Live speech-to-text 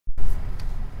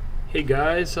Hey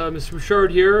guys, Mr.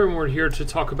 Bouchard here, and we're here to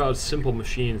talk about simple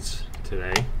machines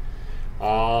today.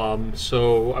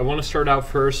 So I want to start out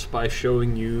first by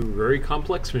showing you very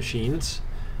complex machines.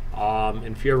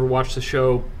 And if you ever watch the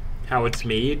show How It's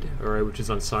Made, which is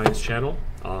on Science Channel,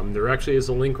 there actually is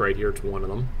a link right here to one of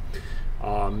them.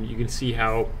 You can see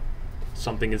how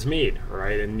something is made,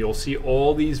 right? And you'll see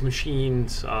all these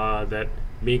machines that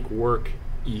make work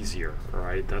easier,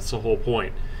 right? That's the whole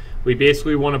point. We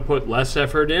basically want to put less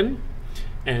effort in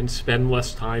and spend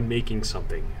less time making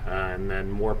something, and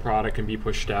then more product can be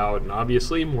pushed out, and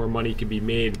obviously more money can be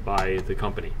made by the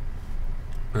company.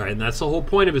 All right, and that's the whole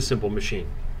point of a simple machine,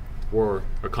 or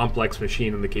a complex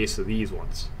machine in the case of these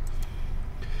ones.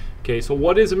 Okay, so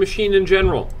what is a machine in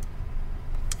general?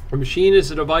 A machine is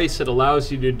a device that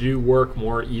allows you to do work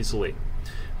more easily,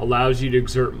 allows you to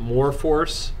exert more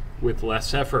force with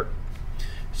less effort.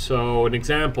 So an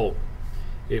example,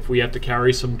 if we have to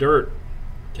carry some dirt,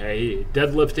 okay,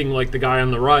 deadlifting like the guy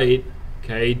on the right,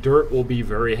 okay, dirt will be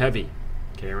very heavy,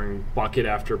 carrying bucket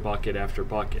after bucket after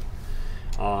bucket.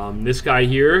 This guy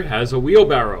here has a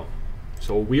wheelbarrow.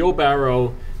 So a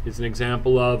wheelbarrow is an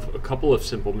example of a couple of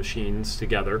simple machines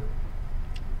together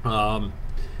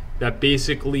that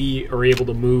basically are able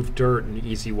to move dirt in an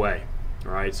easy way.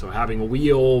 All right, so having a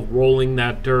wheel rolling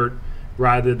that dirt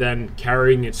rather than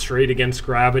carrying it straight against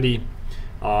gravity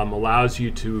allows you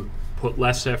to put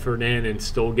less effort in and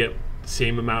still get the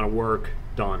same amount of work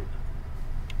done.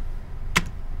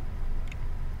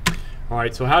 All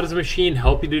right, so how does a machine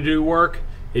help you to do work?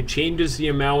 It changes the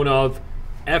amount of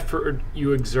effort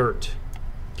you exert.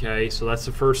 Okay, so that's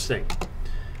the first thing.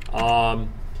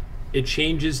 It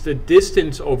changes the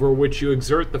distance over which you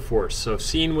exert the force. So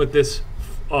seen with this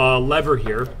lever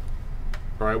here,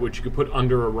 all right, which you could put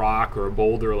under a rock or a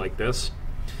boulder like this.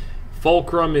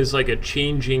 Fulcrum is like a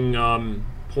changing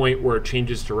point where it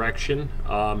changes direction.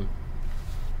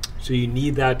 So you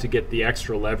need that to get the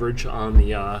extra leverage on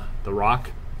the rock.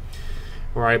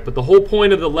 All right, but the whole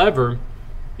point of the lever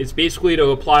is basically to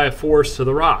apply a force to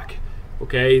the rock.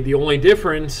 Okay, the only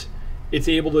difference, it's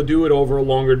able to do it over a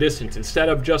longer distance. Instead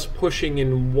of just pushing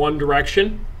in one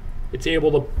direction, it's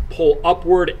able to pull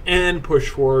upward and push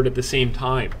forward at the same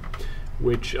time,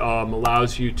 which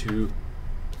allows you to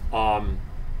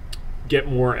get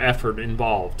more effort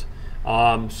involved.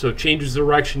 So changes the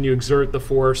direction you exert the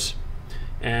force,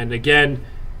 and again,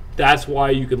 that's why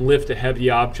you can lift a heavy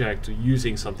object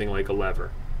using something like a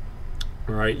lever.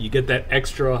 All right, you get that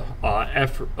extra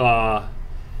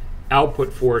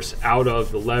output force out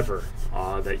of the lever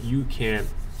that you can't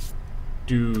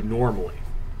do normally.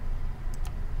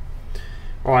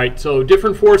 All right, so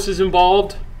different forces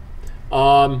involved.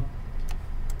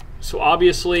 So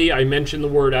obviously I mentioned the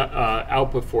word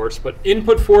output force, but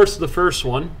input force is the first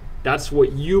one. That's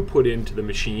what you put into the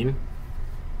machine.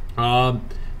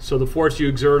 So the force you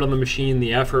exert on the machine,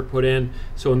 the effort put in.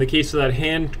 So in the case of that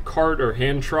hand cart or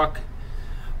hand truck,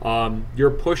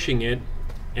 you're pushing it,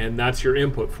 and that's your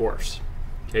input force.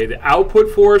 Okay, the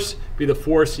output force be the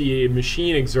force the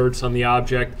machine exerts on the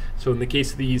object. So in the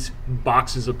case of these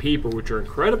boxes of paper, which are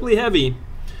incredibly heavy,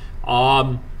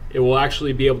 it will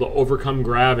actually be able to overcome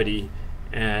gravity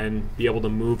and be able to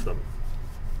move them.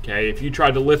 Okay, if you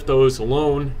tried to lift those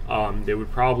alone, they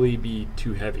would probably be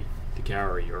too heavy to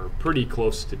carry, or pretty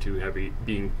close to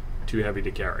being too heavy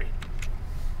to carry.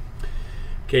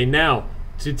 Okay, now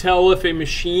to tell if a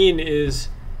machine is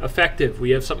effective,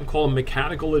 we have something called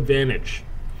mechanical advantage.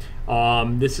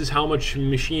 This is how much a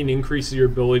machine increases your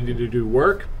ability to do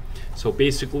work. So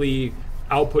basically,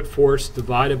 output force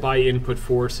divided by input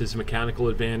force is mechanical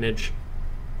advantage,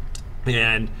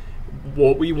 and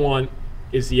what we want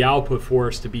is the output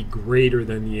force to be greater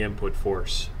than the input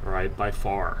force, all right, by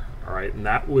far. All right, and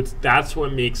that's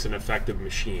what makes an effective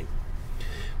machine.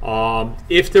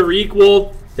 If they're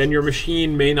equal, then your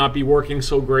machine may not be working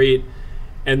so great,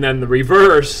 and then the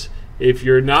reverse, if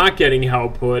you're not getting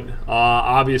output,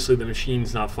 obviously the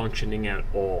machine's not functioning at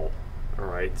all. All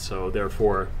right, so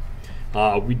therefore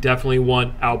we definitely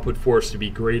want output force to be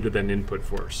greater than input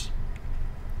force.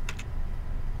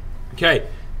 Okay,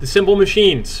 the simple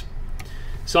machines.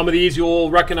 Some of these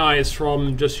you'll recognize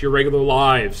from just your regular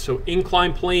lives. So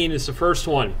inclined plane is the first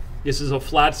one. This is a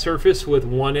flat surface with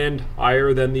one end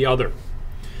higher than the other.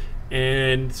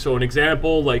 And so an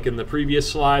example, like in the previous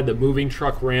slide, the moving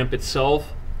truck ramp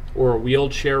itself, or a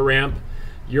wheelchair ramp,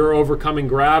 you're overcoming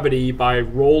gravity by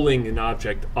rolling an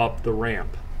object up the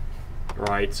ramp. All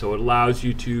right, so it allows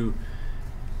you to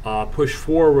push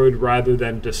forward rather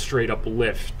than just straight up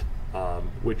lift,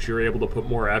 which you're able to put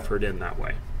more effort in that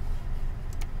way.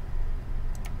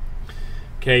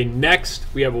 Okay, next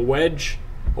we have a wedge.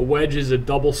 A wedge is a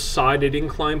double-sided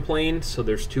inclined plane, so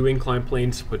there's two inclined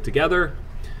planes put together.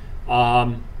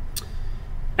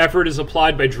 Effort is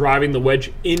applied by driving the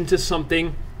wedge into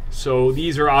something. So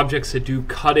these are objects that do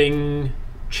cutting,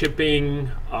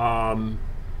 chipping,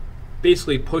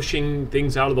 basically pushing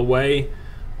things out of the way.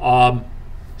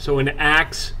 So an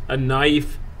axe, a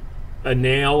knife, a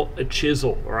nail, a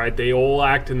chisel, all right? They all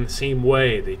act in the same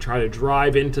way. They try to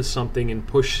drive into something and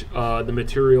push the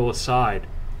material aside.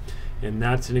 And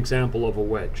that's an example of a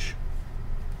wedge.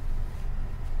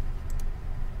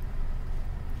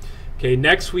 Okay,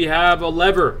 next we have a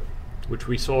lever, which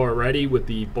we saw already with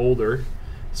the boulder.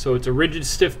 So it's a rigid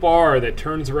stiff bar that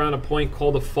turns around a point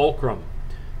called a fulcrum.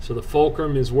 So the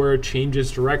fulcrum is where it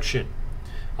changes direction.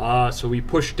 So we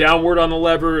push downward on the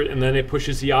lever and then it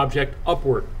pushes the object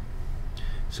upward.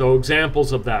 So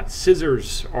examples of that: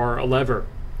 scissors are a lever.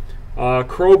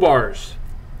 Crowbars,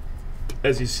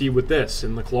 as you see with this,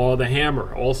 and the claw of the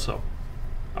hammer also.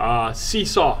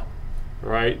 Seesaw,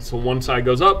 right? So one side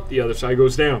goes up, the other side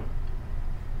goes down.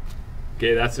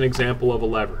 Okay, that's an example of a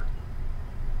lever.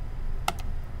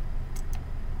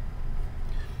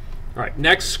 All right,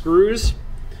 next, screws.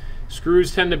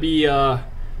 Screws tend to be a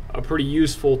pretty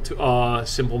useful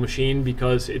simple machine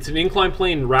because it's an inclined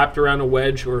plane wrapped around a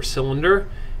wedge or a cylinder,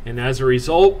 and as a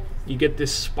result, you get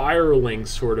this spiraling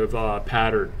sort of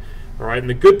pattern. All right, and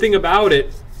the good thing about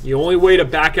it, the only way to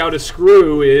back out a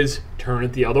screw is turn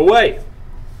it the other way.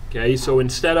 Okay, so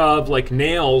instead of like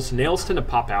nails tend to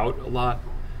pop out a lot.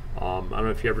 I don't know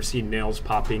if you ever seen nails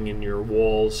popping in your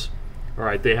walls. All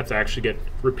right, they have to actually get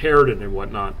repaired and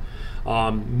whatnot.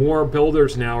 More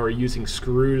builders now are using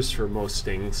screws for most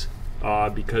things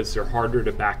because they're harder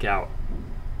to back out.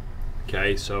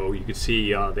 Okay, so you can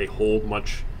see they hold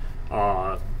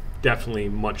definitely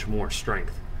much more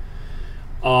strength.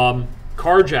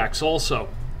 Car jacks also,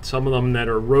 some of them that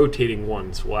are rotating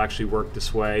ones will actually work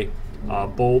this way.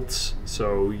 Bolts,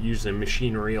 so using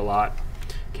machinery a lot.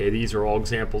 Okay, these are all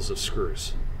examples of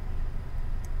screws.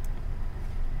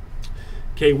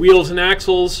 Okay, wheels and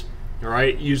axles, all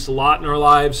right, used a lot in our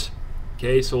lives.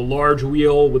 Okay, so a large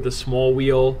wheel with a small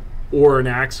wheel or an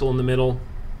axle in the middle.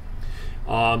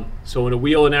 So when a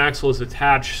wheel and axle is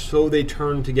attached, so they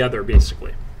turn together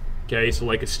basically. Okay, so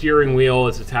like a steering wheel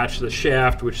is attached to the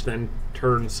shaft, which then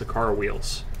turns the car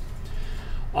wheels.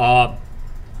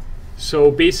 So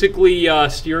basically,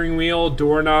 steering wheel,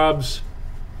 doorknobs,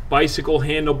 bicycle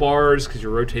handlebars, because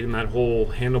you're rotating that whole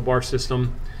handlebar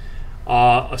system.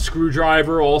 A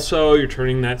screwdriver also, you're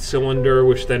turning that cylinder,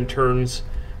 which then turns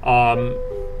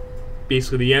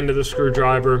basically the end of the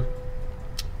screwdriver.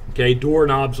 Okay,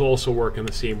 doorknobs also work in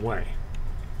the same way.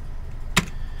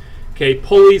 Okay,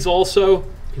 pulleys also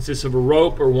consists of a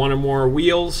rope or one or more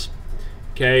wheels.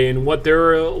 Okay, and what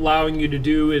they're allowing you to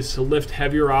do is to lift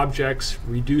heavier objects,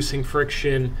 reducing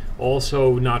friction,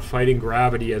 also not fighting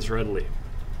gravity as readily.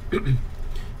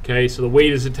 Okay, so the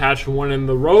weight is attached to one end of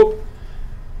the rope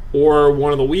or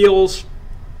one of the wheels,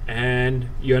 and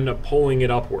you end up pulling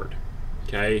it upward,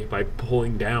 okay, by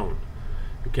pulling down.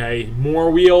 Okay,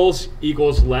 more wheels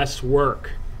equals less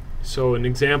work. So an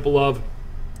example of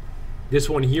this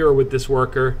one here with this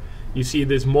worker, you see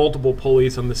there's multiple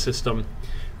pulleys on the system.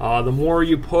 The more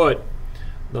you put,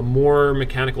 the more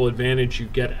mechanical advantage you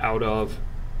get out of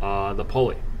the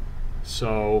pulley.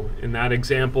 So in that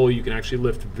example, you can actually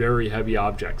lift very heavy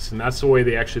objects, and that's the way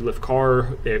they actually lift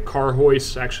car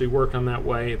hoists actually work on that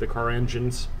way, the car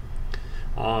engines.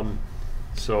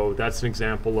 So that's an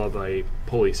example of a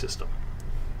pulley system.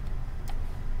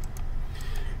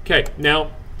 Okay,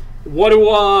 now what do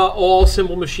all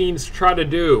simple machines try to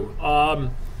do?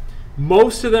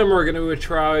 Most of them are going to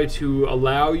try to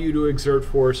allow you to exert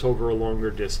force over a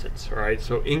longer distance. All right,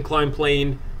 so inclined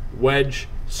plane, wedge,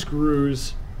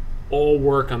 screws, all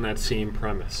work on that same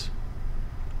premise.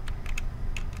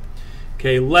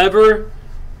 Okay, lever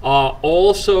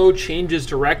also changes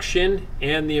direction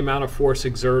and the amount of force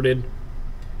exerted.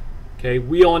 Okay,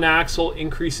 wheel and axle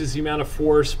increases the amount of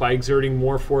force by exerting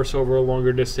more force over a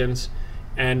longer distance,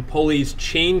 and pulleys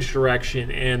change direction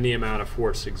and the amount of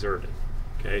force exerted.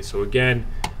 Okay, so again,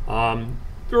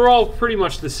 they're all pretty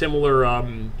much the similar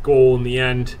goal in the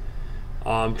end,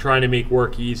 trying to make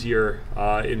work easier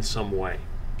in some way.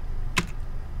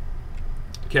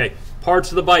 Okay,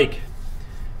 parts of the bike.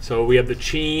 So we have the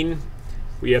chain,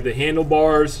 we have the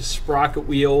handlebars, the sprocket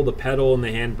wheel, the pedal, and the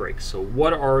handbrake. So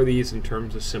what are these in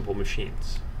terms of simple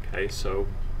machines? Okay, so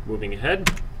moving ahead.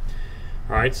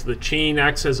 All right, so the chain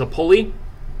acts as a pulley.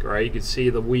 All right, you can see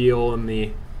the wheel and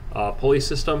the pulley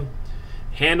system.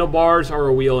 Handlebars are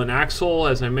a wheel and axle,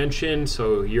 as I mentioned.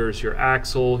 So here's your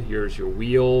axle, here's your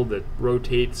wheel that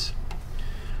rotates.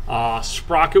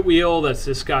 Sprocket wheel, that's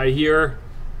this guy here.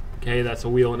 Okay, that's a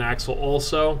wheel and axle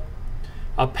also.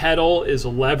 A pedal is a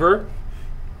lever.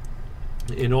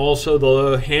 And also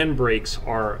the handbrakes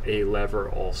are a lever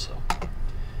also.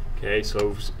 Okay,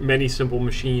 so many simple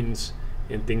machines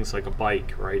in things like a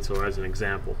bike, right? So as an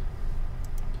example.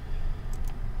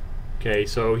 Okay,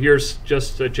 so here's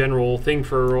just a general thing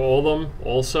for all of them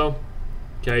also.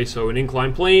 Okay, so an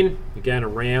inclined plane, again a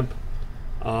ramp.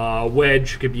 A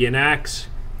wedge could be an axe.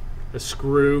 A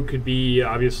screw could be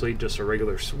obviously just a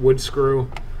regular wood screw.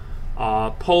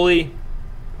 Pulley,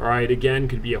 all right, again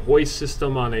could be a hoist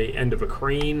system on a end of a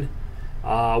crane.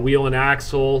 Wheel and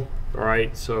axle, all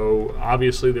right, so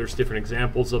obviously there's different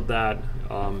examples of that,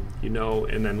 you know,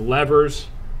 and then levers,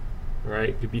 all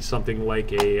right, could be something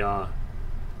like a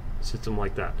system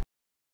like that.